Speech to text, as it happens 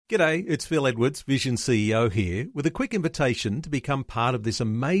G'day, it's Phil Edwards, Vision CEO here, with a quick invitation to become part of this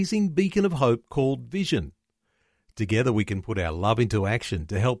amazing beacon of hope called Vision. Together we can put our love into action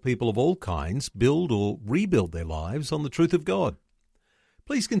to help people of all kinds build or rebuild their lives on the truth of God.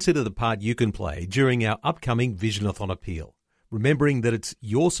 Please consider the part you can play during our upcoming Visionathon appeal, remembering that it's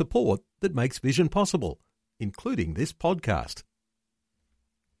your support that makes Vision possible, including this podcast.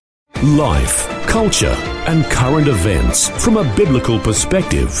 Life, culture, and current events from a biblical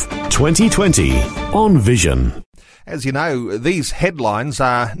perspective. 2020 on Vision. As you know, these headlines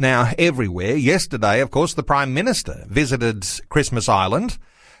are now everywhere. Yesterday, of course, the Prime Minister visited Christmas Island,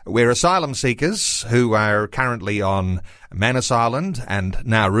 where asylum seekers who are currently on Manus Island and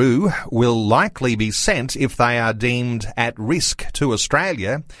Nauru will likely be sent if they are deemed at risk to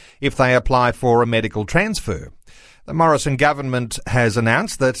Australia if they apply for a medical transfer. The Morrison government has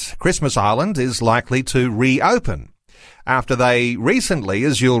announced that Christmas Island is likely to reopen after they recently,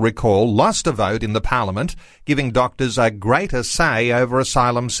 as you'll recall, lost a vote in the Parliament giving doctors a greater say over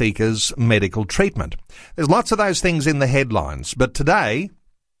asylum seekers' medical treatment. There's lots of those things in the headlines, but today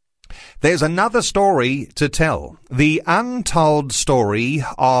there's another story to tell. The untold story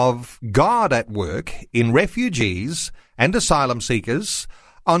of God at work in refugees and asylum seekers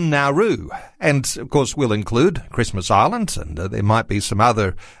on Nauru. And, of course, we'll include Christmas Island, and there might be some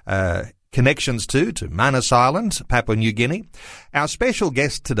other connections to Manus Island, Papua New Guinea. Our special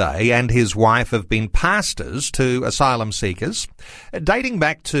guest today and his wife have been pastors to asylum seekers, dating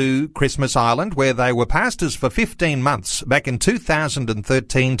back to Christmas Island, where they were pastors for 15 months back in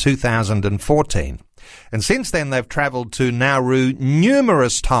 2013, 2014. And since then, they've travelled to Nauru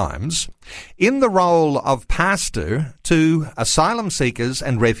numerous times in the role of pastor to asylum seekers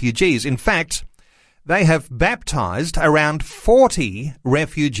and refugees. In fact, they have baptised around 40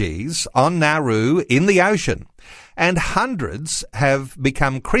 refugees on Nauru in the ocean, and hundreds have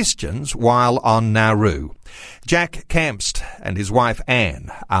become Christians while on Nauru. Jack Kamst and his wife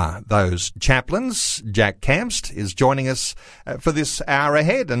Anne are those chaplains. Jack Kamst is joining us for this hour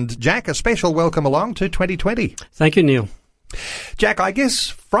ahead. And Jack, a special welcome along to 2020. Thank you, Neil. Jack, I guess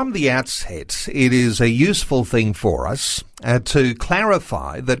from the outset, it is a useful thing for us to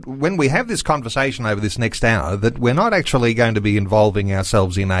clarify that when we have this conversation over this next hour, that we're not actually going to be involving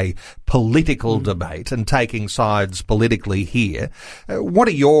ourselves in a political debate and taking sides politically here. What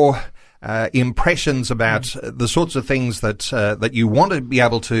are your impressions about the sorts of things that you want to be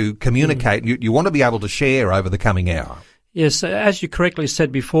able to communicate, you want to be able to share over the coming hour? Yes, as you correctly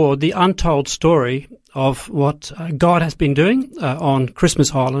said before, the untold story of what God has been doing on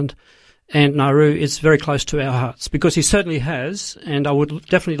Christmas Island and Nauru is very close to our hearts, because he certainly has, and I would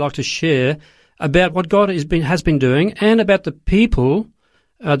definitely like to share about what God has been doing and about the people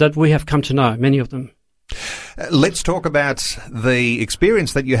that we have come to know, many of them. Let's talk about the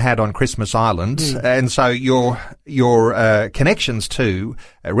experience that you had on Christmas Island, and so your connections to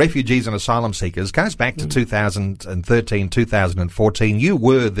refugees and asylum seekers goes back to 2013, 2014. You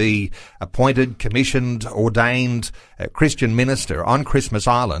were the appointed, commissioned, ordained Christian minister on Christmas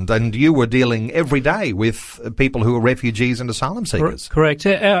Island, and you were dealing every day with people who were refugees and asylum seekers. Correct.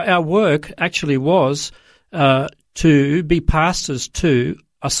 Our work actually was to be pastors to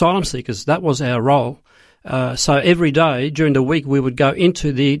asylum seekers. That was our role. So every day during the week we would go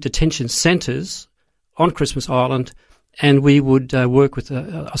into the detention centres on Christmas Island and we would work with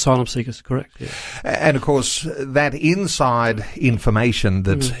asylum seekers, correct. Yeah. And, of course, that inside information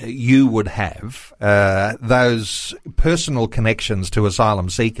that you would have, those personal connections to asylum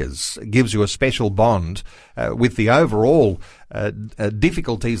seekers, gives you a special bond with the overall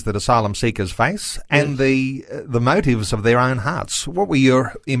difficulties that asylum seekers face and the motives of their own hearts. What were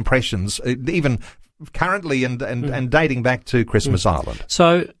your impressions, even currently and dating back to Christmas Island?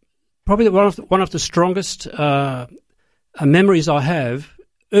 So probably one of the strongest memories I have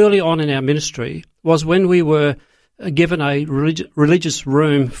early on in our ministry was when we were given a religious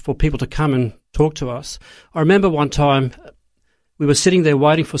room for people to come and talk to us. I remember one time we were sitting there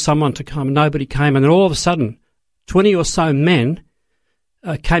waiting for someone to come, and nobody came, and then all of a sudden 20 or so men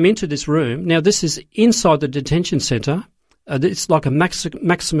came into this room. Now, this is inside the detention centre. It's like a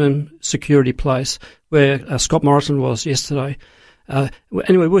maximum security place where Scott Morrison was yesterday.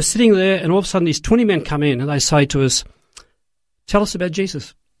 Anyway, we're sitting there, and all of a sudden these 20 men come in, and they say to us, "Tell us about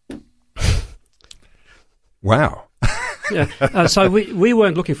Jesus." Wow. Yeah. So we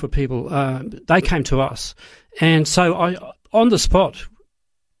weren't looking for people. They came to us. And so I, on the spot,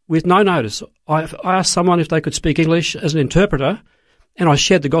 with no notice, I asked someone if they could speak English as an interpreter, and I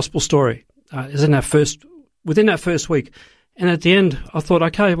shared the gospel story within that first week. And at the end, I thought,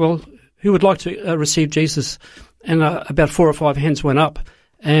 okay, well, who would like to receive Jesus? And about 4 or 5 hands went up.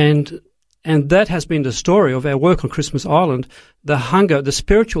 And that has been the story of our work on Christmas Island. The hunger, the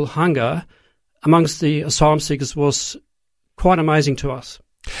spiritual hunger amongst the asylum seekers was quite amazing to us.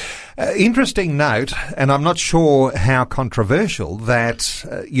 Interesting note, and I'm not sure how controversial,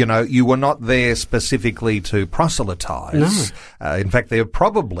 that, you were not there specifically to proselytise. No. In fact, there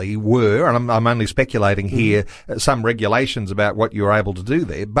probably were, and I'm only speculating here, some regulations about what you were able to do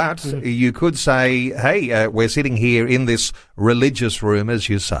there. But you could say, hey, we're sitting here in this religious room, as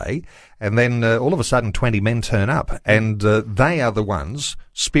you say, and then all of a sudden 20 men turn up, and they are the ones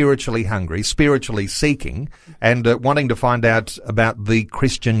spiritually hungry, spiritually seeking, and wanting to find out about the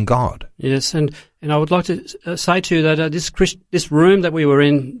Christian God. Yes, and I would like to say to you that this room that we were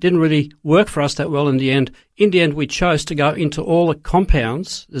in didn't really work for us that well in the end. In the end, we chose to go into all the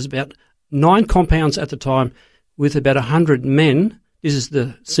compounds. There's about 9 compounds at the time with about 100 men. This is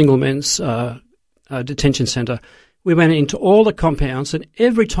the single men's detention centre. We went into all the compounds, and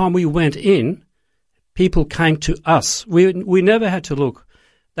every time we went in, people came to us. We never had to look.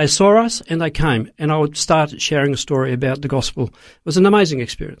 They saw us and they came, and I would start sharing a story about the gospel. It was an amazing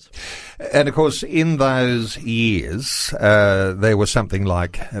experience. And of course, in those years, there was something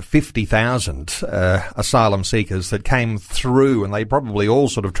like 50,000 asylum seekers that came through, and they probably all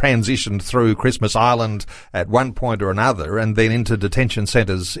sort of transitioned through Christmas Island at one point or another, and then into detention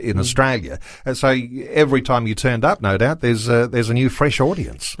centres in Australia. So every time you turned up, no doubt, there's a new fresh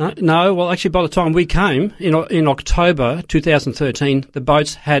audience. No, well, actually, by the time we came in October 2013, the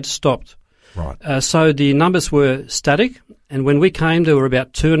boats had stopped. Right. So the numbers were static, and when we came, there were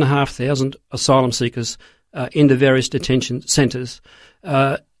about 2,500 asylum seekers in the various detention centres.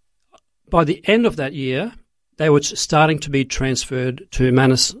 By the end of that year, they were starting to be transferred to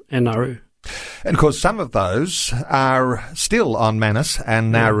Manus and Nauru. And of course, some of those are still on Manus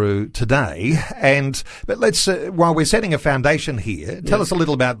and Nauru today. But let's, while we're setting a foundation here, tell us a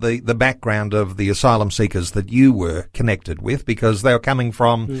little about the background of the asylum seekers that you were connected with, because they were coming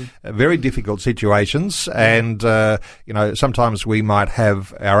from very difficult situations, and sometimes we might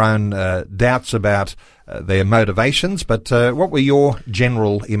have our own doubts about their motivations. But what were your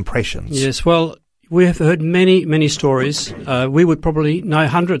general impressions? Yes, well, we have heard many, many stories. We would probably know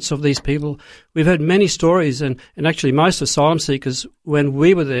hundreds of these people. We've heard many stories, and actually most asylum seekers, when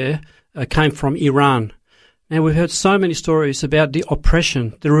we were there, came from Iran. Now, we've heard so many stories about the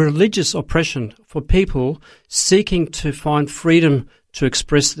oppression, the religious oppression for people seeking to find freedom to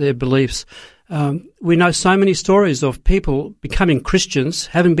express their beliefs. We know so many stories of people becoming Christians,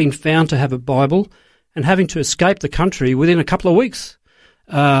 having been found to have a Bible, and having to escape the country within a couple of weeks.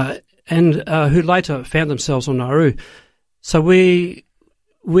 And who later found themselves on Nauru. So we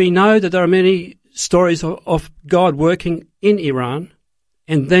know that there are many stories of God working in Iran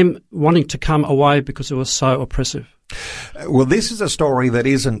and them wanting to come away because it was so oppressive. Well, this is a story that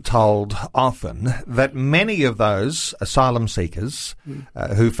isn't told often, that many of those asylum seekers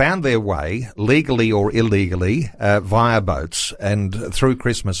who found their way, legally or illegally, via boats and through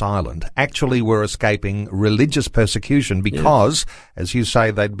Christmas Island, actually were escaping religious persecution because, as you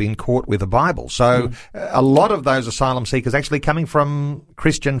say, they'd been caught with a Bible. So a lot of those asylum seekers actually coming from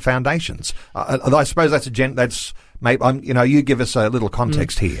Christian foundations. I suppose that's maybe, you give us a little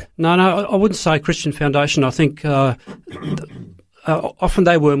context here. No, I wouldn't say Christian foundation. I think often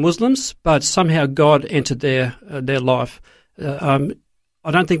they were Muslims, but somehow God entered their life.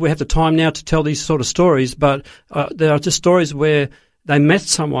 I don't think we have the time now to tell these sort of stories, but there are just stories where they met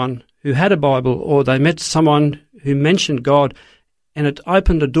someone who had a Bible, or they met someone who mentioned God, and it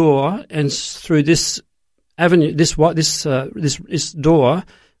opened a door, and through this avenue, this door,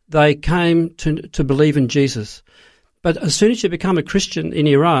 they came to believe in Jesus. But as soon as you become a Christian in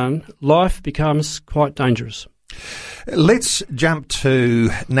Iran, life becomes quite dangerous. Let's jump to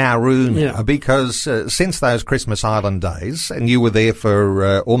Nauru now, because since those Christmas Island days, and you were there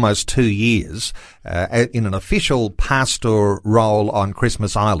for almost 2 years in an official pastor role on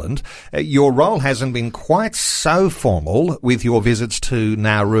Christmas Island, your role hasn't been quite so formal with your visits to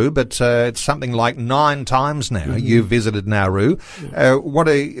Nauru, but it's something like 9 times now you've visited Nauru. What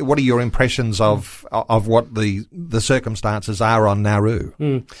are your impressions of what the circumstances are on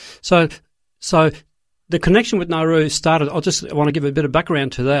Nauru? So the connection with Nauru started, I want to give a bit of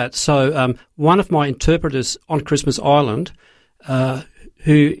background to that. So one of my interpreters on Christmas Island,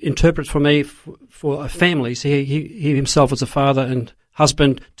 who interprets for me for families, he himself was a father and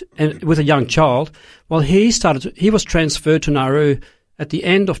husband and with a young child. Well, he was transferred to Nauru at the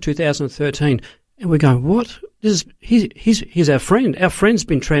end of 2013. And we're going, what? He's our friend. Our friend's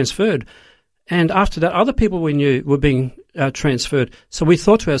been transferred. And after that, other people we knew were being transferred. So we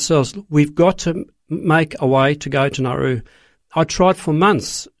thought to ourselves, we've got to make a way to go to Nauru. I tried for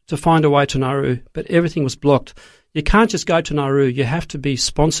months to find a way to Nauru, but everything was blocked. You can't just go to Nauru. You have to be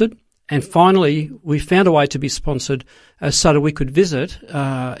sponsored. And finally, we found a way to be sponsored so that we could visit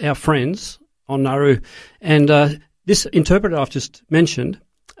our friends on Nauru. And this interpreter I've just mentioned,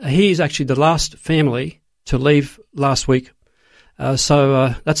 he is actually the last family to leave last week.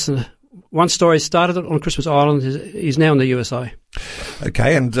 So that's one story. Started on Christmas Island. He's now in the USA.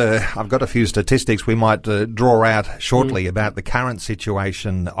 Okay, and I've got a few statistics we might draw out shortly about the current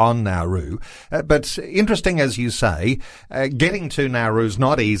situation on Nauru. But interesting, as you say, getting to Nauru is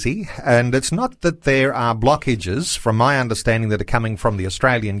not easy, and it's not that there are blockages, from my understanding, that are coming from the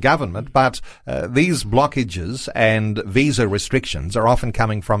Australian government, but these blockages and visa restrictions are often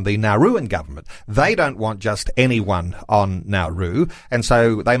coming from the Nauruan government. They don't want just anyone on Nauru, and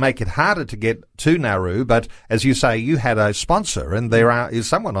so they make it harder to get to Nauru, but as you say, you had a sponsor, and there is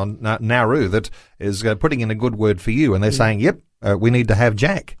someone on Nauru that is putting in a good word for you, and they're saying, yep, we need to have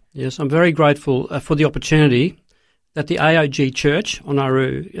Jack. Yes, I'm very grateful for the opportunity that the AOG Church on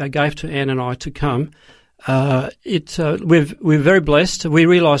Nauru gave to Anne and I to come. We're very blessed. We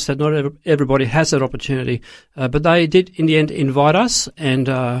realise that not everybody has that opportunity, but they did in the end invite us, and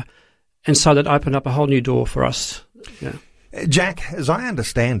so that opened up a whole new door for us. Yeah. Jack, as I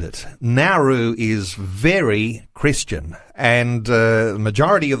understand it, Nauru is very Christian, and the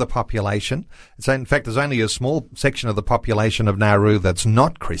majority of the population, in fact, there's only a small section of the population of Nauru that's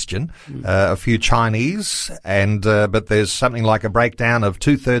not Christian, a few Chinese, and but there's something like a breakdown of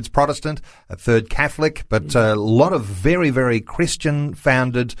 2/3 Protestant, a third Catholic, but a lot of very, very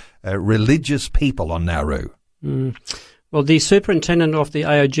Christian-founded religious people on Nauru. Well, the superintendent of the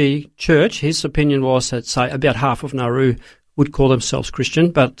AOG Church, his opinion was that, say, about half of Nauru would call themselves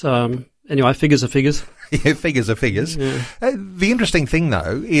Christian, but anyway, figures are figures. Yeah, figures are figures. Yeah. The interesting thing,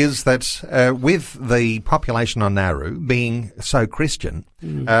 though, is that with the population on Nauru being so Christian,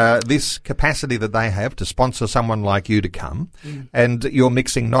 this capacity that they have to sponsor someone like you to come, and you're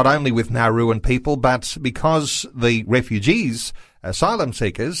mixing not only with Nauruan people, but because the refugees, asylum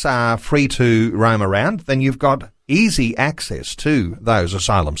seekers, are free to roam around, then you've got easy access to those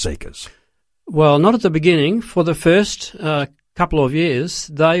asylum seekers. Well, not at the beginning. For the first couple of years,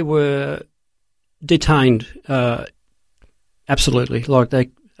 they were detained. Absolutely, like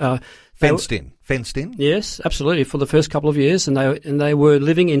they fenced in. Yes, absolutely. For the first couple of years, and they were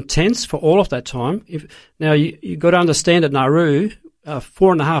living in tents for all of that time. Now you got to understand that Nauru,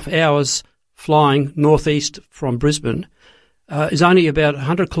 4.5 hours flying northeast from Brisbane, is only about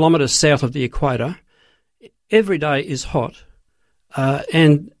 100 kilometres south of the equator. Every day is hot.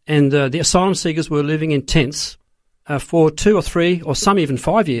 And the asylum seekers were living in tents for 2 or 3 or some even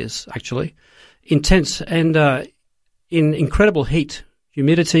 5 years, actually, in tents and in incredible heat,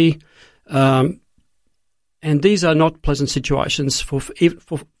 humidity, and these are not pleasant situations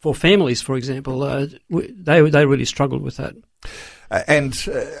for families, for example. They really struggled with that.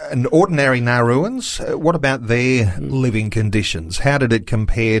 And ordinary Nauruans, what about their living conditions? How did it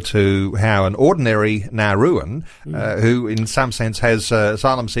compare to how an ordinary Nauruan, who in some sense has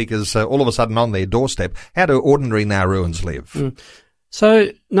asylum seekers all of a sudden on their doorstep, how do ordinary Nauruans live? So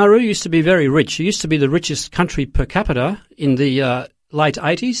Nauru used to be very rich. It used to be the richest country per capita in the late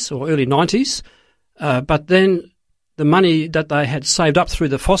 80s or early 90s, but then the money that they had saved up through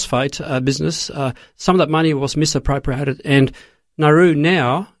the phosphate business, some of that money was misappropriated, and Nauru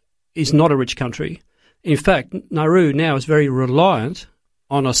now is not a rich country. In fact, Nauru now is very reliant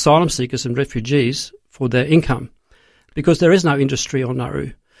on asylum seekers and refugees for their income because there is no industry on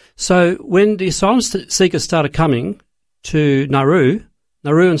Nauru. So when the asylum seekers started coming to Nauru,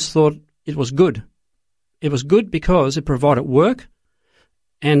 Nauruans thought it was good. It was good because it provided work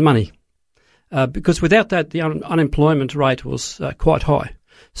and money. Because without that, the unemployment rate was quite high.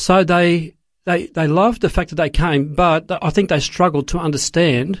 So they loved the fact that they came, but I think they struggled to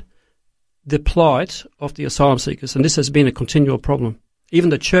understand the plight of the asylum seekers, and this has been a continual problem.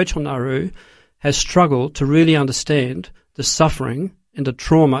 Even the church on Nauru has struggled to really understand the suffering and the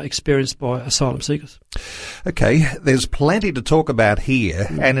trauma experienced by asylum seekers. Okay, there's plenty to talk about here,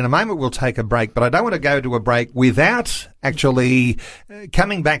 and in a moment we'll take a break, but I don't want to go to a break without actually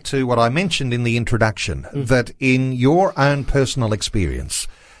coming back to what I mentioned in the introduction, that in your own personal experience,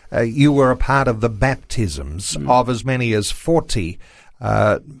 you were a part of the baptisms of as many as 40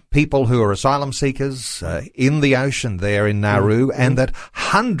 people who are asylum seekers in the ocean there in Nauru, and that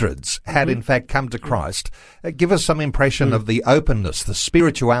hundreds had in fact come to Christ. Give us some impression of the openness, the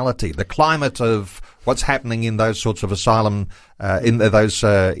spirituality, the climate of what's happening in those sorts of asylum, in those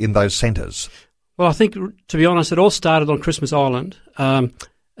centres. Well, I think, to be honest, it all started on Christmas Island,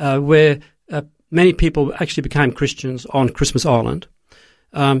 where many people actually became Christians on Christmas Island.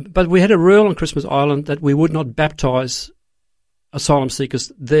 But we had a rule on Christmas Island that we would not baptise asylum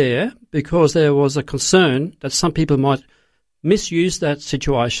seekers there because there was a concern that some people might misuse that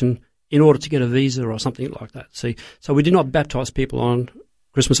situation in order to get a visa or something like that. See, so we did not baptise people on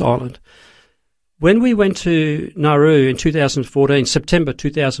Christmas Island. When we went to Nauru in 2014, September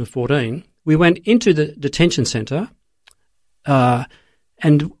 2014, we went into the detention centre,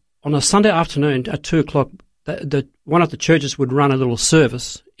 and on a Sunday afternoon at 2:00, one of the churches would run a little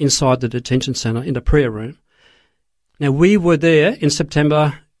service inside the detention centre in the prayer room. Now, we were there in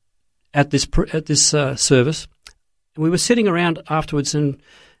September at this service. We were sitting around afterwards, and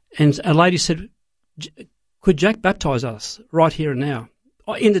a lady said, "Could Jack baptise us right here and now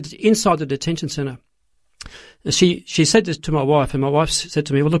inside the detention centre?" And she said this to my wife, and my wife said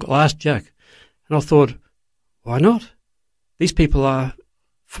to me, "Well, look, I'll ask Jack." And I thought, why not? These people are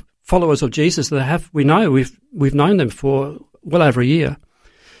followers of Jesus. We've known them for well over a year.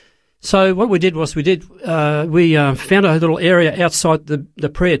 So what we did was we found a little area outside the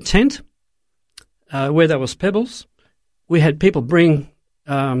prayer tent where there was pebbles. We had people bring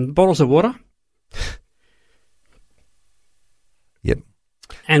bottles of water. Yep.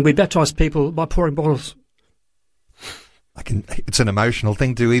 And we baptised people by pouring bottles. It's an emotional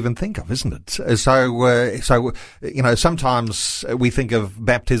thing to even think of, isn't it? So sometimes we think of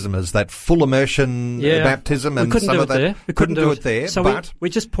baptism as that full immersion baptism, and some of that we couldn't do it there. So we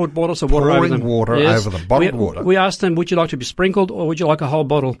just poured bottles of water over them. Over them, bottled water. We asked them, "Would you like to be sprinkled, or would you like a whole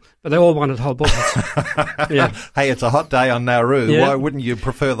bottle?" But they all wanted whole bottles. Yeah. Hey, it's a hot day on Nauru. Yeah. Why wouldn't you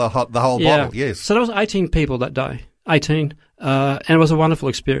prefer the whole bottle? Yes. So there was 18 people that day. 18, and it was a wonderful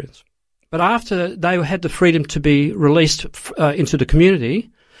experience. But after they had the freedom to be released into the community,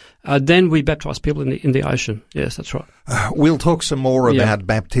 then we baptised people in the ocean. Yes, that's right. We'll talk some more about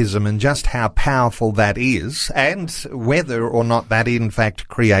baptism and just how powerful that is, and whether or not that in fact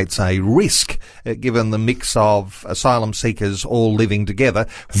creates a risk, given the mix of asylum seekers all living together.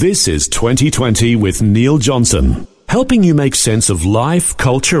 This is 2020 with Neil Johnson, helping you make sense of life,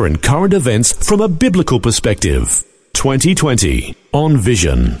 culture and current events from a biblical perspective. 2020 on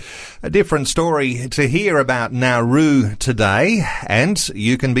Vision. A different story to hear about Nauru today, and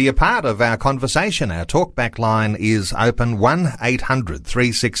you can be a part of our conversation. Our talkback line is open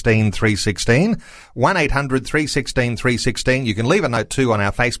 1-800-316-316, 1-800-316-316. You can leave a note too on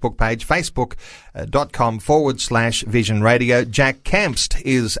our Facebook page, facebook.com/Vision Radio. Jack Campst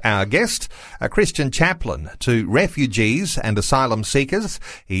is our guest, a Christian chaplain to refugees and asylum seekers.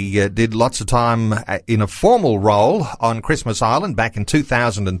 He did lots of time in a formal role on Christmas Island back in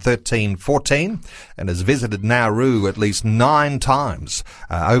 2013-14 and has visited Nauru at least 9 times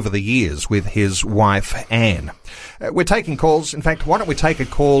over the years with his wife Anne. We're taking calls. In fact, why don't we take a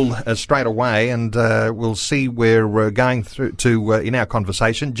call straight away, and we'll see where we're going through to in our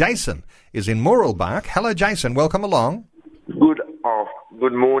conversation. Jason is in Mooralbark. Hello, Jason. Welcome along.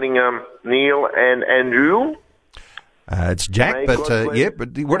 Good morning, Neil and Andrew. It's Jack, but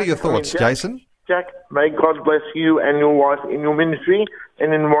what are your thoughts, Jason? Jack, may God bless you and your wife in your ministry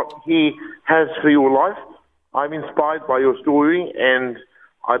and in what He has for your life. I'm inspired by your story, and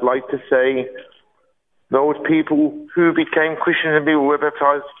I'd like to say, those people who became Christians and people were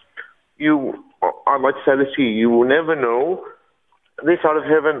baptized, I'd like to say this to you, you will never know this side of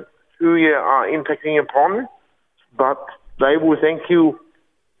heaven who you are impacting upon, but they will thank you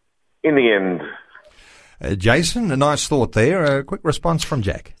in the end. Jason, a nice thought there. A quick response from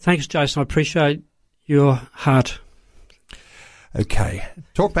Jack. Thanks, Jason. I appreciate your heart. Okay.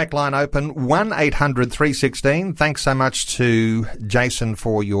 Talkback line open, 1-800-316. Thanks so much to Jason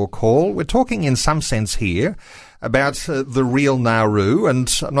for your call. We're talking in some sense here about the real Nauru,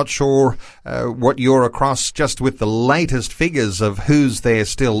 and I'm not sure what you're across just with the latest figures of who's there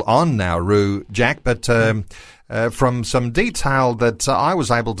still on Nauru, Jack, but from some detail that I was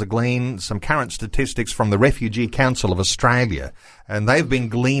able to glean, some current statistics from the Refugee Council of Australia, and they've been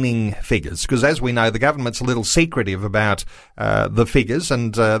gleaning figures, because as we know, the government's a little secretive about the figures,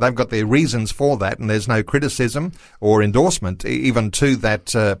 and they've got their reasons for that, and there's no criticism or endorsement even to that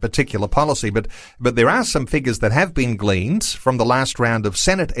particular policy. But there are some figures that have been gleaned from the last round of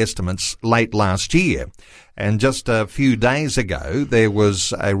Senate estimates late last year. And just a few days ago, there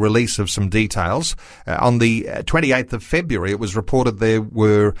was a release of some details. On the 28th of February, it was reported there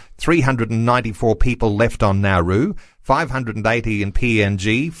were 394 people left on Nauru, 580 in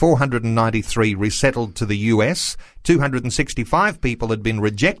PNG, 493 resettled to the US, 265 people had been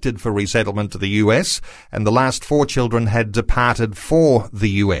rejected for resettlement to the US, and the last 4 children had departed for the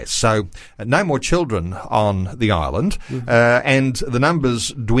US. So no more children on the island, and the numbers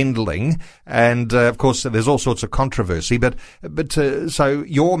dwindling, and of course there's all sorts of controversy. But so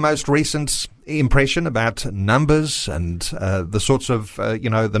your most recent impression about numbers and the sorts of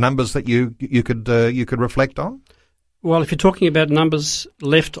the numbers that you could reflect on? Well, if you're talking about numbers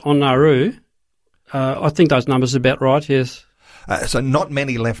left on Nauru, I think those numbers are about right, yes. So not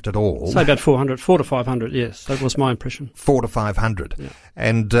many left at all. Say about 400 to 500, yes. That was my impression. 400 to 500. Yeah.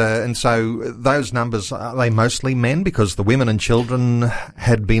 And so those numbers, are they mostly men because the women and children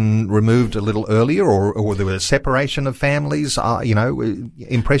had been removed a little earlier, or there was a separation of families,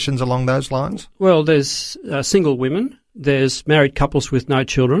 impressions along those lines? Well, there's single women, there's married couples with no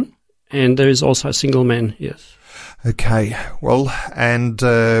children, and there is also single men, yes. Okay, well, and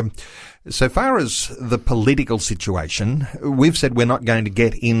so far as the political situation, we've said we're not going to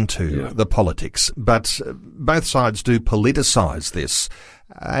get into the politics, but both sides do politicise this.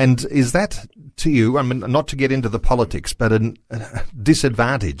 And is that, to you, I mean, not to get into the politics, but a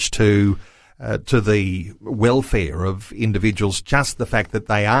disadvantage to the welfare of individuals, just the fact that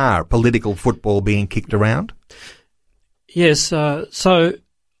they are political football being kicked around? Yes, so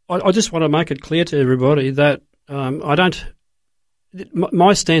I just want to make it clear to everybody that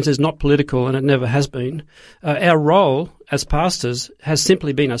my stance is not political, and it never has been. Our role as pastors has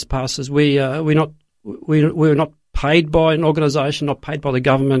simply been as pastors. We're not paid by an organisation, not paid by the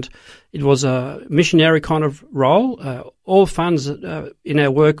government. It was a missionary kind of role. All funds in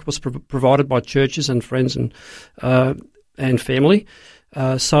our work was provided by churches and friends and family.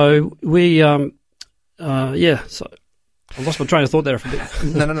 So we, So I lost my train of thought there for a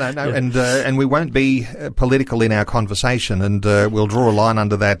bit. No. And we won't be political in our conversation, and we'll draw a line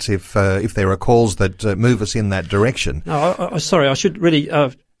under that if there are calls that move us in that direction. No, sorry, I should really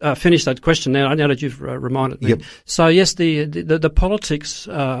finish that question now that you've reminded me. Yep. So yes, the politics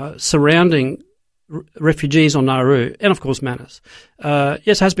surrounding refugees on Nauru, and of course Manus,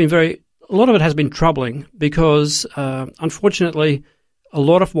 has been a lot of it has been troubling because unfortunately a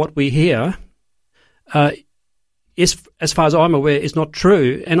lot of what we hear is, as far as I'm aware, is not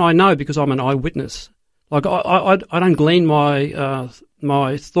true, and I know because I'm an eyewitness. Like I don't glean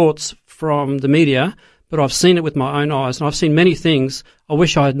my thoughts from the media, but I've seen it with my own eyes, and I've seen many things I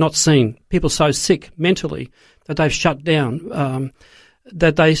wish I had not seen. People so sick mentally that they've shut down,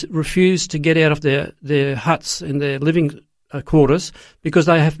 that they refuse to get out of their huts and their living quarters because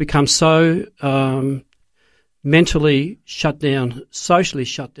they have become so mentally shut down, socially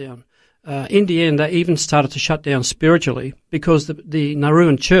shut down. In the end, they even started to shut down spiritually because the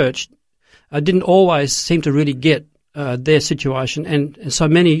Nauruan church didn't always seem to really get their situation, and so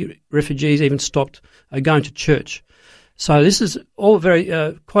many refugees even stopped going to church. So this is all very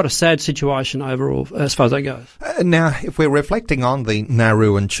quite a sad situation overall as far as that goes. Now, if we're reflecting on the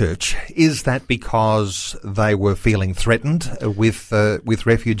Nauruan church, is that because they were feeling threatened with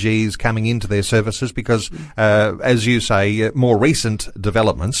refugees coming into their services? Because, as you say, more recent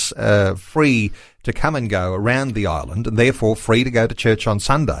developments, free to come and go around the island, and therefore free to go to church on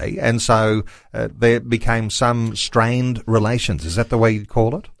Sunday, and so there became some strained relations. Is that the way you'd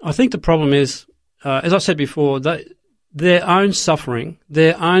call it? I think the problem is, as I said before, their own suffering,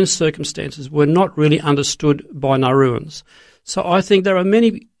 their own circumstances were not really understood by Nauruans. So I think there are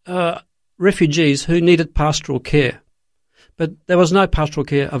many refugees who needed pastoral care, but there was no pastoral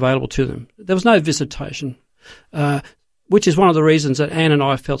care available to them. There was no visitation, which is one of the reasons that Anne and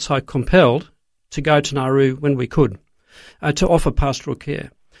I felt so compelled to go to Nauru when we could, to offer pastoral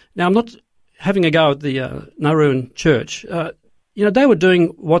care. Now, I'm not having a go at the Nauruan church. They were doing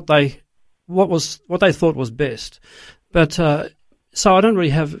what they thought was best. But so I don't really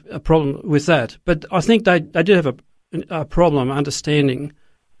have a problem with that. But I think they did have a problem understanding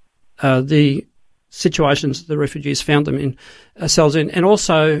the situations the refugees found themselves in, and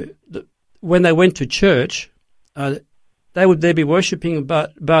also when they went to church, they would there be worshipping,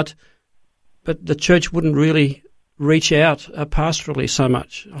 but the church wouldn't really reach out pastorally so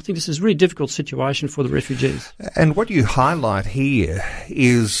much. I think this is a really difficult situation for the refugees. And what you highlight here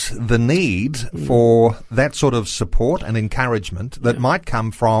is the need for that sort of support and encouragement that might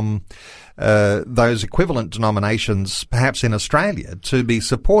come from those equivalent denominations, perhaps in Australia, to be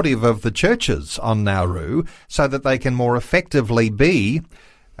supportive of the churches on Nauru so that they can more effectively be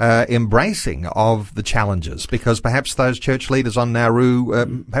embracing of the challenges, because perhaps those church leaders on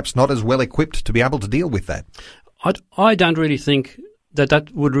Nauru perhaps not as well equipped to be able to deal with that. I don't really think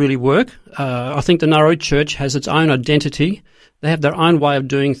that would really work. I think the Nauru Church has its own identity. They have their own way of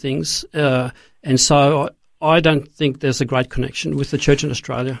doing things, and so I don't think there's a great connection with the church in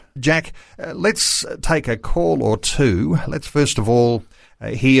Australia. Jack, let's take a call or two. Let's first of all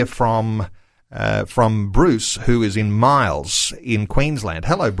hear from Bruce, who is in Miles in Queensland.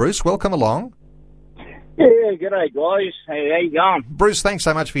 Hello, Bruce. Welcome along. Yeah, g'day, guys. Hey, how you going? Bruce, thanks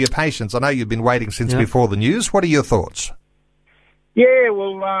so much for your patience. I know you've been waiting since before the news. What are your thoughts? Yeah,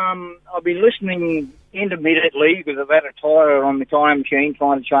 well, I've been listening intermittently because I've had a tyre on the tyre machine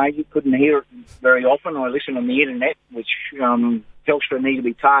trying to change it. Couldn't hear it very often. I listen on the internet, which Telstra need to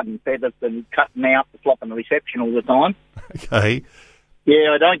be tarred and feathered and cutting out the flopping reception all the time. Okay.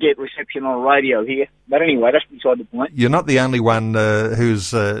 Yeah, I don't get reception on the radio here. But anyway, that's beside the point. You're not the only one who's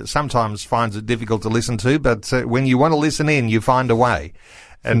sometimes finds it difficult to listen to, but when you want to listen in, you find a way.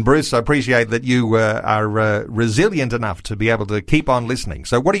 And Bruce, I appreciate that you are resilient enough to be able to keep on listening.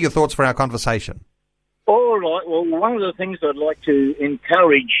 So what are your thoughts for our conversation? All right. Well, one of the things I'd like to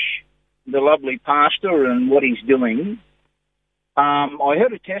encourage the lovely pastor and what he's doing, I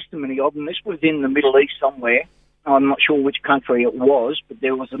heard a testimony of, and this was in the Middle East somewhere. I'm not sure which country it was, but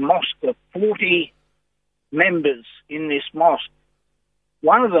there was a mosque of 40 members in this mosque.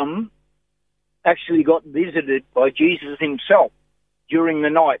 One of them actually got visited by Jesus himself during the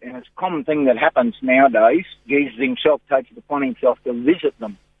night, and it's a common thing that happens nowadays. Jesus himself takes it upon himself to visit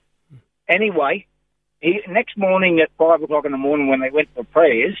them. Anyway, next morning at 5 o'clock in the morning when they went for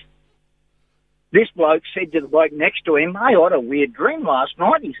prayers, this bloke said to the bloke next to him, "Hey, I had a weird dream last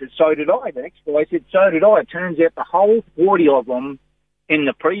night." He said, "So did I." The next guy said, "So did I." It turns out the whole 40 of them in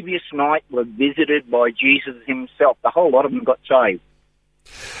the previous night were visited by Jesus himself. The whole lot of them got saved.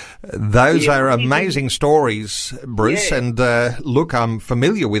 Those are amazing stories, Bruce, Yeah. and look, I'm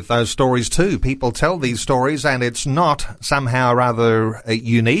familiar with those stories too. People tell these stories and it's not somehow rather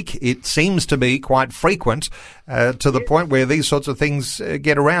unique. It seems to be quite frequent to the point where these sorts of things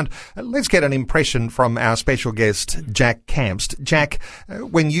get around. Let's get an impression from our special guest, Jack Kamst. Jack,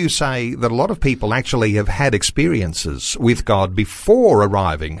 when you say that a lot of people actually have had experiences with God before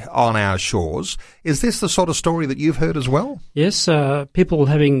arriving on our shores, is this the sort of story that you've heard as well? Yes, people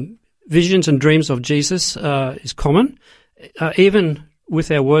having visions and dreams of Jesus is common. Even with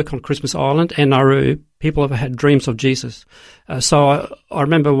our work on Christmas Island and Nauru, people have had dreams of Jesus. So I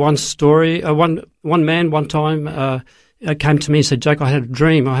remember one story. One man one time came to me and said, "Jack, I had a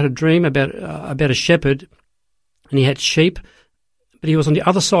dream. I had a dream about a shepherd, and he had sheep, but he was on the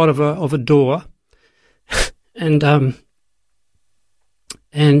other side of a door, and there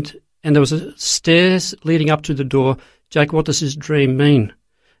was a stairs leading up to the door. Jack, what does this dream mean?"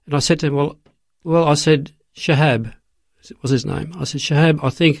 And I said to him, well, I said, Shahab was his name. I said, "Shahab,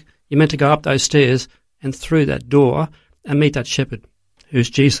 I think you're meant to go up those stairs and through that door and meet that shepherd who's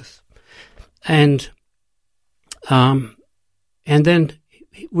Jesus." And then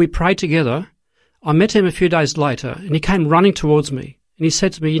we prayed together. I met him a few days later and he came running towards me and he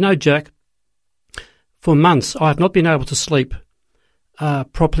said to me, "You know, Jack, for months I have not been able to sleep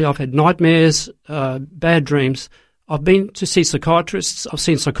properly. I've had nightmares, bad dreams. I've been to see psychiatrists, I've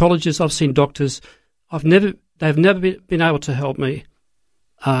seen psychologists, I've seen doctors. They've never been able to help me.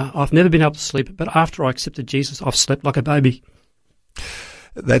 I've never been able to sleep, but after I accepted Jesus, I've slept like a baby."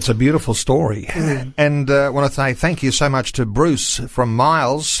 That's a beautiful story. And I want to say thank you so much to Bruce from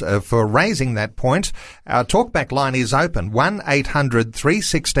Miles for raising that point. Our talkback line is open,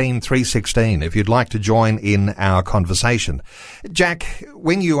 1-800-316-316, if you'd like to join in our conversation. Jack,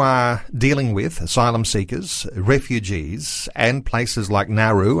 when you are dealing with asylum seekers, refugees, and places like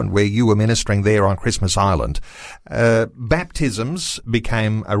Nauru and where you were ministering there on Christmas Island, baptisms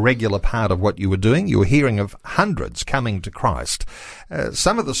became a regular part of what you were doing. You were hearing of hundreds coming to Christ.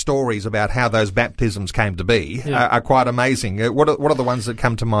 Some of the stories about how those baptisms came to be are quite amazing. What are the ones that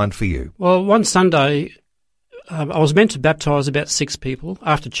come to mind for you? Well, one Sunday, I was meant to baptise about 6 people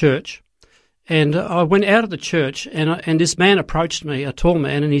after church, and I went out of the church, and this man approached me, a tall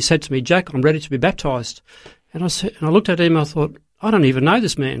man, and he said to me, "Jack, I'm ready to be baptised." And I looked at him, I thought, I don't even know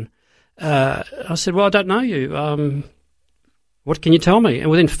this man. I said, "Well, I don't know you. What can you tell me?"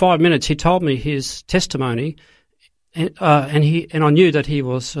 And within 5 minutes, he told me his testimony. And I knew that he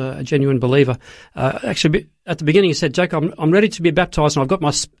was a genuine believer. Actually, at the beginning, he said, "Jack, I'm ready to be baptised, and I've got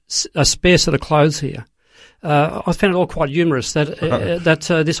a spare set of clothes here." I found it all quite humorous that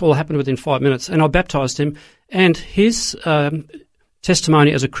this all happened within 5 minutes, and I baptised him. And his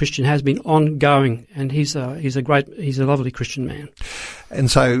testimony as a Christian has been ongoing, and he's a lovely Christian man. And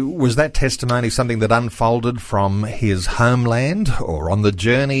so was that testimony something that unfolded from his homeland or on the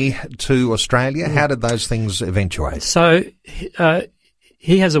journey to Australia? How did those things eventuate? So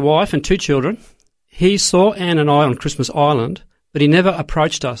he has a wife and 2 children. He saw Anne and I on Christmas Island, but he never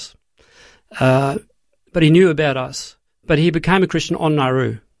approached us. But he knew about us. But he became a Christian on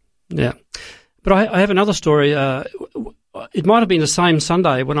Nauru. Yeah. But I have another story. It might have been the same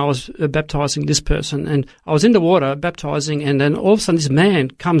Sunday when I was baptising this person, and I was in the water baptising, and then all of a sudden this man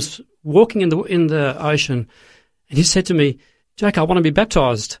comes walking in the ocean, and he said to me, "Jack, I want to be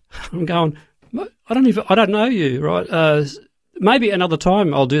baptised." I'm going, I don't know you, right? Maybe another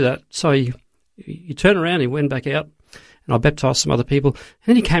time I'll do that. So he turned around, he went back out, and I baptised some other people. And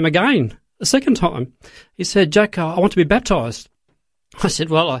then he came again, a second time. He said, "Jack, I want to be baptised." I said,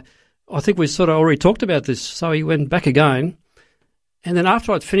 "Well, I think we sort of already talked about this." So he went back again. And then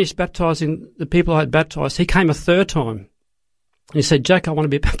after I'd finished baptising the people I had baptised, he came a third time. And he said, "Jack, I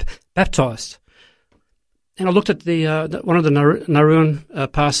want to be baptised." And I looked at one of the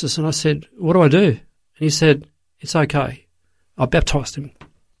Nauruan pastors and I said, "What do I do?" And he said, "It's okay." I baptised him.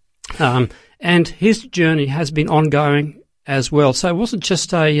 And his journey has been ongoing as well. So it wasn't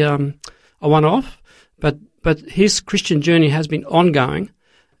just a one-off, but his Christian journey has been ongoing.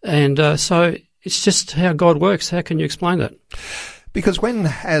 And so it's just how God works. How can you explain that? Because when,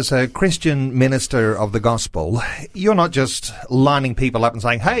 as a Christian minister of the gospel, you're not just lining people up and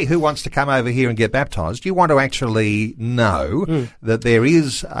saying, "Hey, who wants to come over here and get baptized?" You want to actually know that there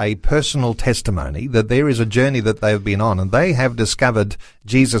is a personal testimony, that there is a journey that they've been on, and they have discovered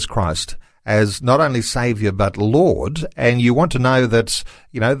Jesus Christ as not only Saviour but Lord, and you want to know that,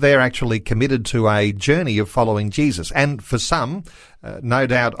 they're actually committed to a journey of following Jesus. And for some, no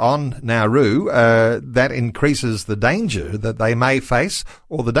doubt on Nauru, that increases the danger that they may face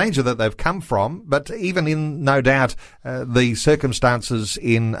or the danger that they've come from, but even in, no doubt, the circumstances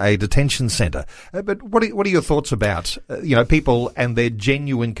in a detention centre. But what are your thoughts about, people and their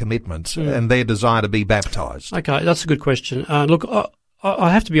genuine commitment and their desire to be baptised? Okay, that's a good question. Look,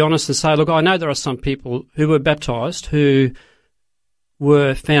 I have to be honest and say, look, I know there are some people who were baptised who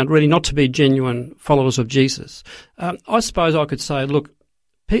were found really not to be genuine followers of Jesus. I suppose I could say, look,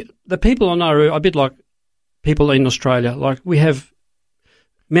 the people on Nauru are a bit like people in Australia. Like, we have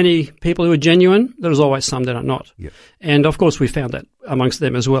many people who are genuine. There's always some that are not. Yep. And, of course, we found that amongst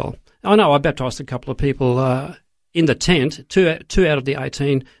them as well. I know I baptised a couple of people in the tent, two out of the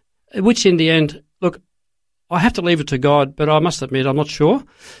 18, which in the end, look, I have to leave it to God, but I must admit I'm not sure.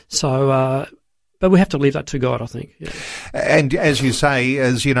 So, but we have to leave that to God, I think. Yeah. And as you say,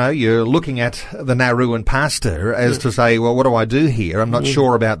 as you know, you're looking at the Nauruan pastor as to say, well, what do I do here? I'm not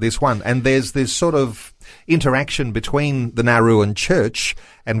sure about this one. And there's this sort of interaction between the Nauruan church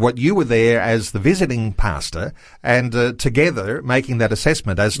and what you were there as the visiting pastor, and together making that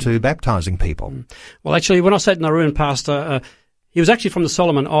assessment as to baptising people. Well, actually, when I said Nauruan pastor, he was actually from the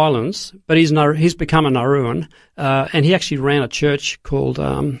Solomon Islands, but he's become a Nauruan, and he actually ran a church called,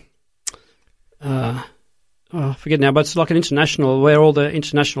 I forget now, but it's like an international, where all the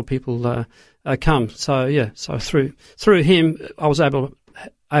international people come. So, yeah, so through him, I was able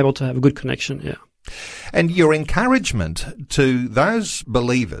to have a good connection, yeah. And your encouragement to those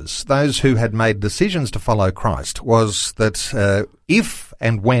believers, those who had made decisions to follow Christ, was that if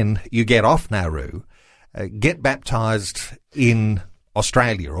and when you get off Nauru, get baptised in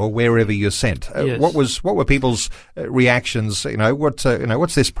Australia or wherever you're sent. Yes. What were people's reactions?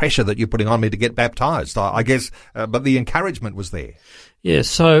 What's this pressure that you're putting on me to get baptised? I guess, but the encouragement was there. Yeah.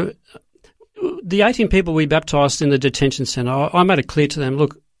 So the 18 people we baptised in the detention centre, I made it clear to them: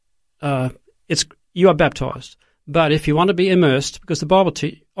 look, you are baptised, but if you want to be immersed, because the Bible,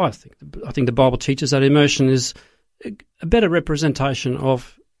 I think the Bible teaches that immersion is a better representation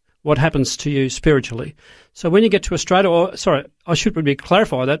of what happens to you spiritually. So when you get to Australia, I should probably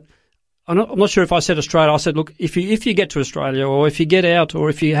clarify that. I'm not sure if I said Australia. I said, look, if you get to Australia, or if you get out, or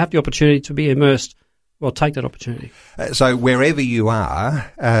if you have the opportunity to be immersed, well, take that opportunity. So wherever you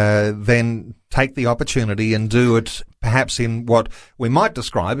are, then take the opportunity and do it perhaps in what we might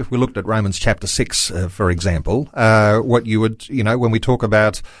describe, if we looked at Romans chapter 6, for example, what you would, when we talk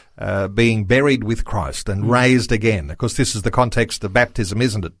about being buried with Christ and raised again. Of course, this is the context of baptism,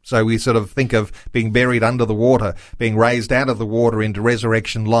 isn't it? So we sort of think of being buried under the water, being raised out of the water into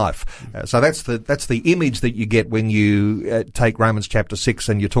resurrection life. So that's the image that you get when you take Romans chapter 6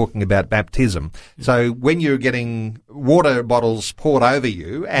 and you're talking about baptism. So when you're getting water bottles poured over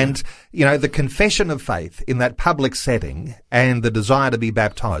you and, the confession of faith in that public setting and the desire to be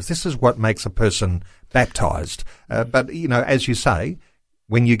baptized, this is what makes a person baptized. But, as you say,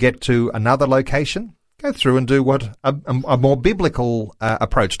 when you get to another location, go through and do what a more biblical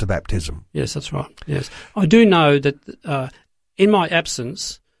approach to baptism. Yes, that's right. Yes, I do know that in my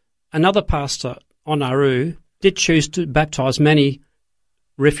absence, another pastor on Nauru did choose to baptise many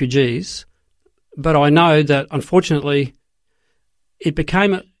refugees, but I know that unfortunately it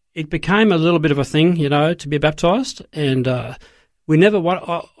became a little bit of a thing, to be baptised, and I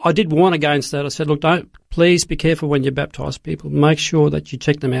did warn against that. I said, look, please be careful when you baptise people. Make sure that you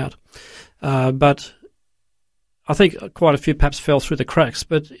check them out. But I think quite a few perhaps fell through the cracks.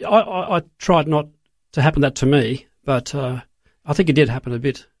 But I tried not to happen that to me. But I think it did happen a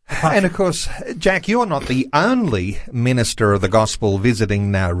bit. And of course, Jack, you're not the only minister of the gospel visiting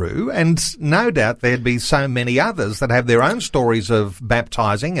Nauru, and no doubt there'd be so many others that have their own stories of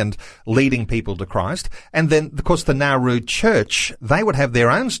baptising and leading people to Christ. And then, of course, the Nauru church, they would have their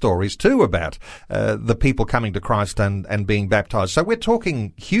own stories too about the people coming to Christ and being baptised. So we're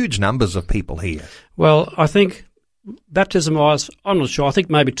talking huge numbers of people here. Well, I think baptism-wise, I'm not sure. I think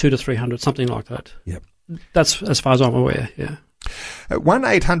maybe 200 to 300, something like that. Yep. That's as far as I'm aware, yeah.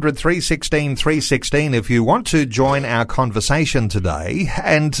 1-800-316-316 if you want to join our conversation today,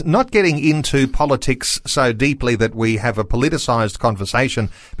 and not getting into politics so deeply that we have a politicised conversation,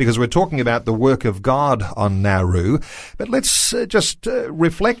 because we're talking about the work of God on Nauru. But let's just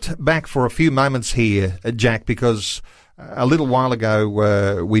reflect back for a few moments here, Jack, because a little while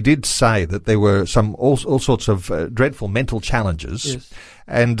ago we did say that there were all sorts of dreadful mental challenges. Yes.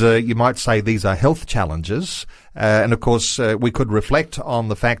 And you might say these are health challenges. And of course, we could reflect on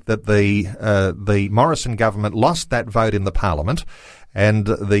the fact that the Morrison government lost that vote in the Parliament, and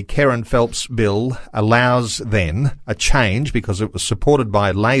the Kerryn Phelps bill allows then a change, because it was supported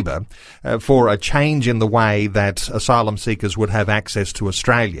by Labor, for a change in the way that asylum seekers would have access to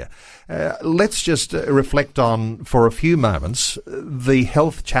Australia. Let's just reflect on, for a few moments, the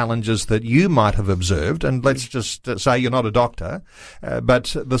health challenges that you might have observed, and let's just say you're not a doctor,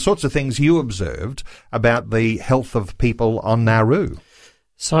 but the sorts of things you observed about the health of people on Nauru.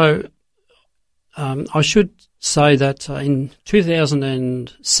 So I should say that in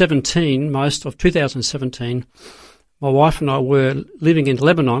 2017, most of 2017, my wife and I were living in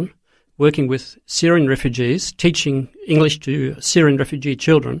Lebanon, working with Syrian refugees, teaching English to Syrian refugee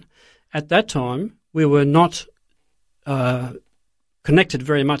children. At that time, we were not connected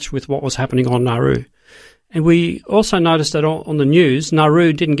very much with what was happening on Nauru. And we also noticed that on the news,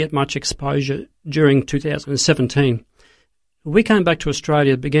 Nauru didn't get much exposure during 2017. We came back to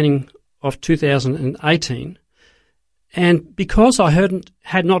Australia at the beginning of 2018, and because I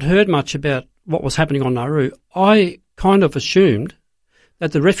had not heard much about what was happening on Nauru, I kind of assumed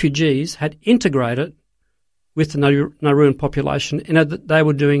that the refugees had integrated with the Nauruan population and that they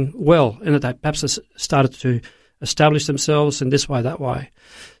were doing well, and that they perhaps started to establish themselves in this way, that way.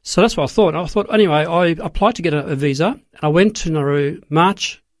 So that's what I thought. Anyway, I applied to get a visa, and I went to Nauru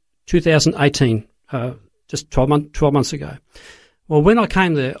March 2018, just 12 months ago. Well, when I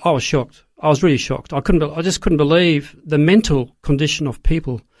came there, I was shocked. I was really shocked. I just couldn't believe the mental condition of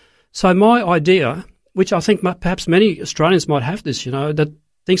people. So my idea, which I think perhaps many Australians might have this, that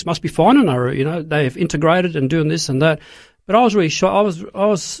things must be fine in Nauru, they have integrated and doing this and that. But I was really shocked. I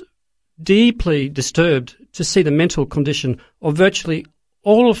was deeply disturbed to see the mental condition of virtually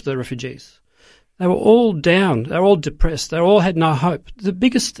all of the refugees. They were all down. They were all depressed. They all had no hope. The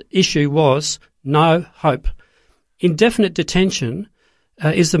biggest issue was no hope. Indefinite detention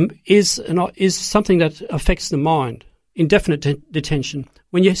is something that affects the mind. Indefinite detention.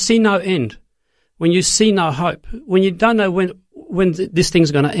 When you see no end, when you see no hope, when you don't know when this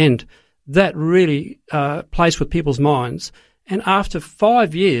thing's going to end, that really plays with people's minds. And after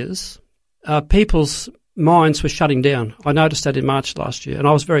 5 years, people's minds were shutting down. I noticed that in March last year, and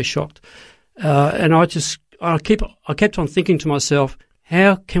I was very shocked. And I kept on thinking to myself,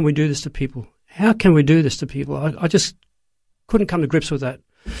 how can we do this to people? How can we do this to people? I just couldn't come to grips with that.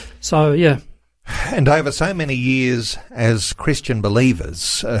 So, yeah. And over so many years as Christian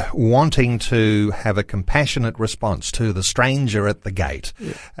believers, wanting to have a compassionate response to the stranger at the gate,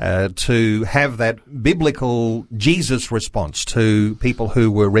 to have that biblical Jesus response to people who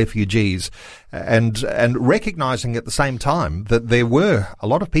were refugees, and recognizing at the same time that there were a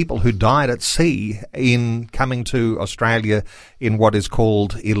lot of people who died at sea in coming to Australia in what is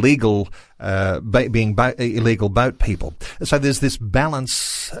called illegal illegal boat people. So there's this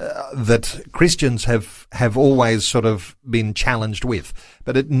balance that Christians have always sort of been challenged with,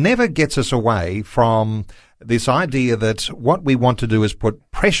 but it never gets us away from this idea that what we want to do is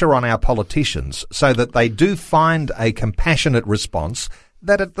put pressure on our politicians so that they do find a compassionate response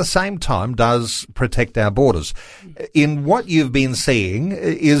that at the same time does protect our borders. In what you've been seeing,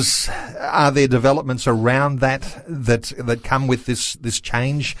 are there developments around that come with this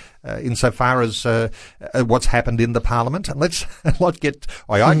change insofar as what's happened in the Parliament? And let's not get.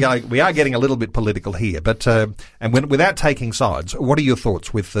 We are getting a little bit political here, but without taking sides, what are your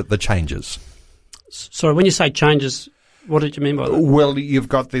thoughts with the changes? Sorry, when you say changes, what did you mean by that? Well, you've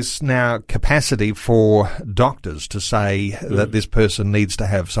got this now capacity for doctors to say that this person needs to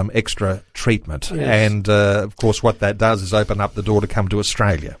have some extra treatment. Yes. And, of course, what that does is open up the door to come to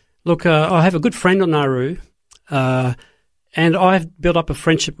Australia. Look, I have a good friend on Nauru, and I've built up a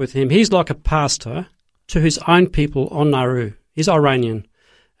friendship with him. He's like a pastor to his own people on Nauru. He's Iranian.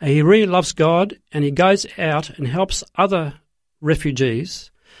 He really loves God, and he goes out and helps other refugees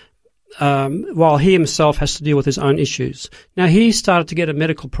while he himself has to deal with his own issues. Now, he started to get a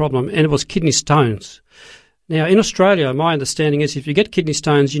medical problem, and it was kidney stones. Now, in Australia, my understanding is if you get kidney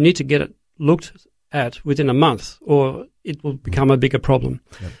stones, you need to get it looked at within a month, or it will become a bigger problem.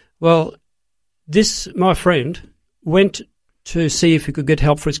 Yep. Well, my friend went to see if he could get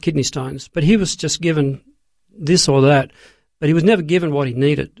help for his kidney stones, but he was just given this or that, but he was never given what he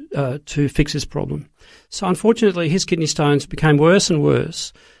needed to fix his problem. So, unfortunately, his kidney stones became worse and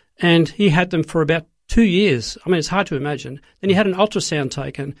worse, and he had them for about 2 years. I mean, it's hard to imagine. Then he had an ultrasound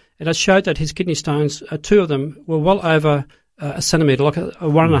taken, and it showed that his kidney stones, 2 of them, were well over a centimetre, like a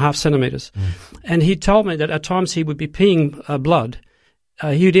 1.5 centimetres. And he told me that at times he would be peeing blood.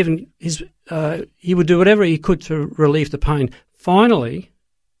 He would do whatever he could to relieve the pain. Finally,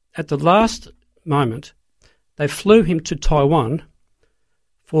 at the last moment, they flew him to Taiwan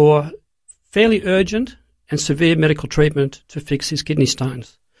for fairly urgent and severe medical treatment to fix his kidney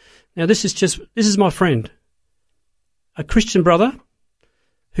stones. Now, this is my friend, a Christian brother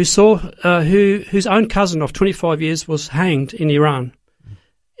who whose own cousin of 25 years was hanged in Iran.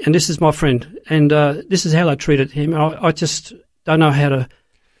 And this is my friend. And this is how they treated him. I just don't know how to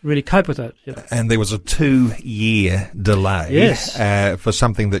really cope with that. Yeah. And there was a 2-year delay for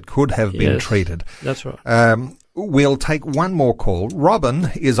something that could have been treated. That's right. We'll take one more call.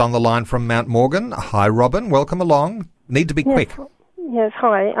 Robin is on the line from Mount Morgan. Hi, Robin. Welcome along. Need to be quick. Yes,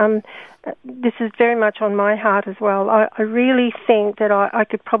 hi. This is very much on my heart as well. I really think that I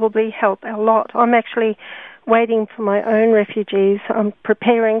could probably help a lot. I'm actually waiting for my own refugees. I'm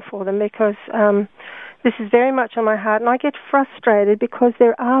preparing for them because this is very much on my heart, and I get frustrated because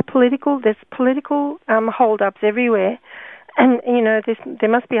there's political hold-ups everywhere, and there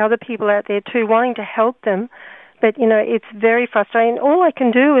must be other people out there too wanting to help them. But, it's very frustrating. All I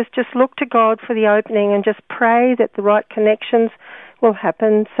can do is just look to God for the opening and just pray that the right connections will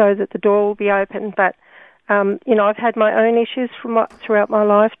happen so that the door will be open. But, I've had my own issues throughout my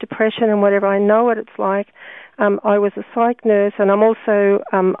life, depression and whatever. I know what it's like. I was a psych nurse, and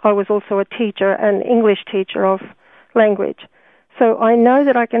I was also a teacher, an English teacher of language. So I know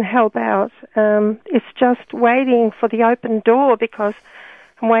that I can help out. It's just waiting for the open door because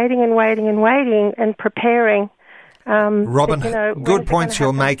I'm waiting and waiting and waiting and preparing. Robin, good points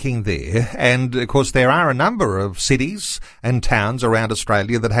you're making there. And, of course, there are a number of cities and towns around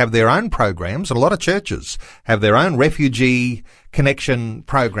Australia that have their own programs, and a lot of churches have their own refugee connection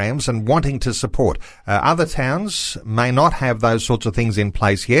programs and wanting to support. Other towns may not have those sorts of things in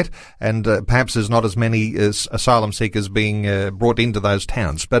place yet, and perhaps there's not as many asylum seekers being brought into those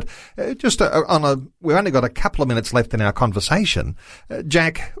towns. But we've only got a couple of minutes left in our conversation.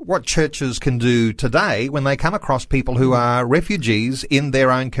 Jack, what churches can do today when they come across people who are refugees in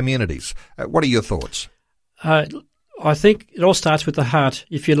their own communities? What are your thoughts? I think it all starts with the heart.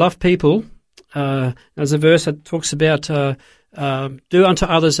 If you love people, there's a verse that talks about do unto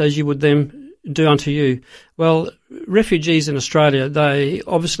others as you would them do unto you. Well, refugees in Australia, they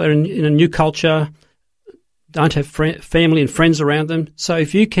obviously are in a new culture, don't have family and friends around them. So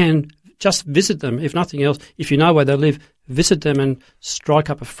if you can just visit them, if nothing else, if you know where they live, visit them and strike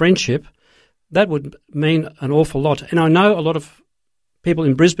up a friendship, that would mean an awful lot. And I know a lot of people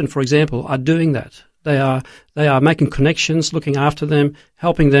in Brisbane, for example, are doing that. They are making connections, looking after them,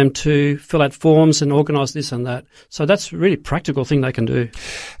 helping them to fill out forms and organise this and that. So that's a really practical thing they can do.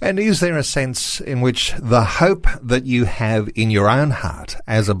 And is there a sense in which the hope that you have in your own heart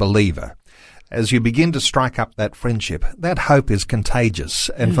as a believer, as you begin to strike up that friendship, that hope is contagious?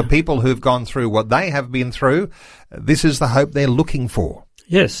 And for people who've gone through what they have been through, this is the hope they're looking for.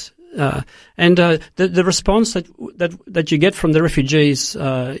 Yes. And the response that you get from the refugees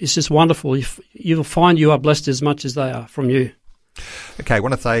is just wonderful. You'll find you are blessed as much as they are from you. Okay, I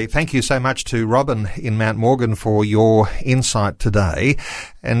want to say thank you so much to Robin in Mount Morgan for your insight today.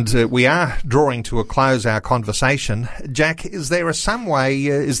 And we are drawing to a close our conversation. Jack, is there some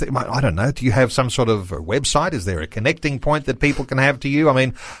way, I don't know, do you have some sort of website? Is there a connecting point that people can have to you? I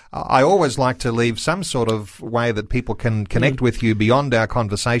mean, I always like to leave some sort of way that people can connect with you beyond our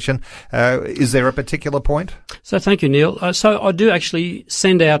conversation. Is there a particular point? So thank you, Neil. So I do actually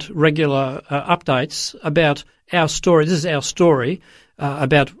send out regular updates about our story. This is our story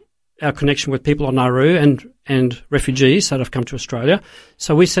about our connection with people on Nauru and refugees that have come to Australia.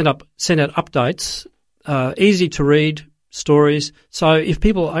 So we send out updates, easy to read stories. So if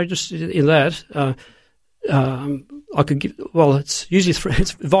people are interested in that, I could give. Well, it's usually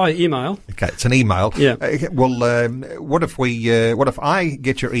it's via email. Okay, it's an email. Yeah. What if I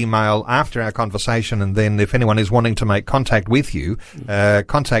get your email after our conversation, and then if anyone is wanting to make contact with you,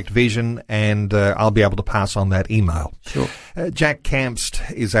 contact Vision, and I'll be able to pass on that email. Sure. Jack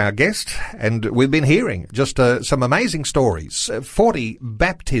Kampst is our guest, and we've been hearing just some amazing stories. 40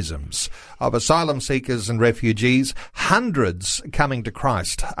 baptisms of asylum seekers and refugees, hundreds coming to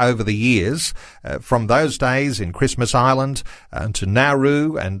Christ over the years, from those days in Christmas Island to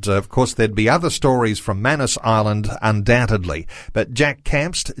Nauru, and of course there'd be other stories from Manus Island undoubtedly. But Jack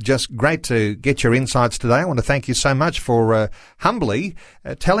Kampst, just great to get your insights today. I want to thank you so much for humbly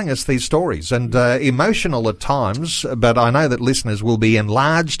telling us these stories, and emotional at times, but I know that listeners will be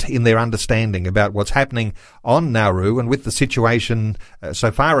enlarged in their understanding about what's happening on Nauru and with the situation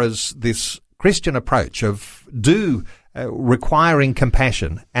so far as this Christian approach of requiring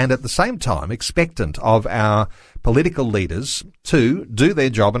compassion and at the same time expectant of our political leaders to do their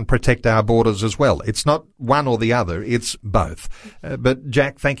job and protect our borders as well. It's not one or the other, it's both. But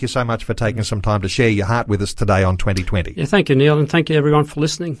Jack, thank you so much for taking some time to share your heart with us today on 2020. Yeah, thank you, Neil, and thank you everyone for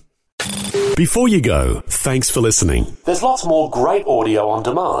listening. Before you go, thanks for listening. There's lots more great audio on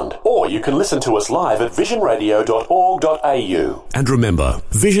demand, or you can listen to us live at visionradio.org.au. And remember,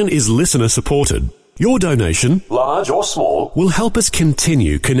 Vision is listener supported. Your donation, large or small, will help us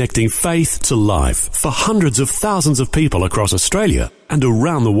continue connecting faith to life for hundreds of thousands of people across Australia and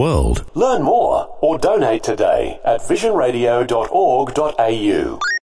around the world. Learn more or donate today at visionradio.org.au.